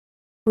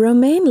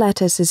Romaine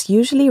lettuce is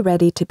usually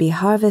ready to be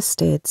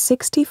harvested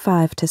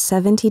 65 to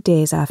 70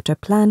 days after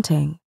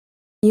planting.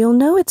 You'll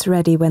know it's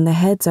ready when the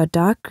heads are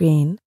dark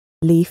green,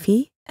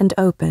 leafy, and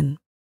open.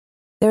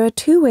 There are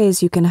 2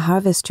 ways you can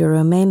harvest your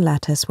romaine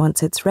lettuce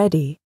once it's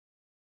ready.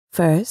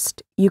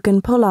 First, you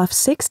can pull off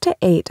 6 to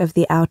 8 of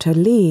the outer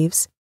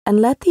leaves and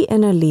let the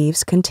inner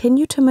leaves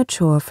continue to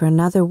mature for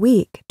another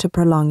week to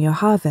prolong your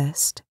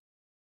harvest.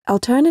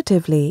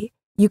 Alternatively,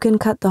 you can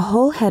cut the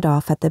whole head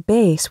off at the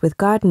base with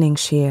gardening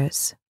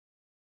shears.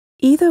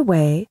 Either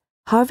way,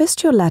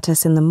 harvest your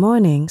lettuce in the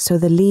morning so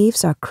the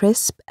leaves are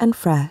crisp and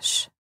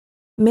fresh.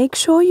 Make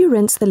sure you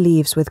rinse the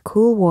leaves with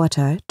cool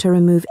water to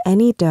remove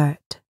any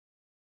dirt.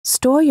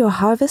 Store your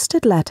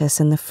harvested lettuce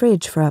in the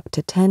fridge for up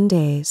to 10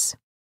 days.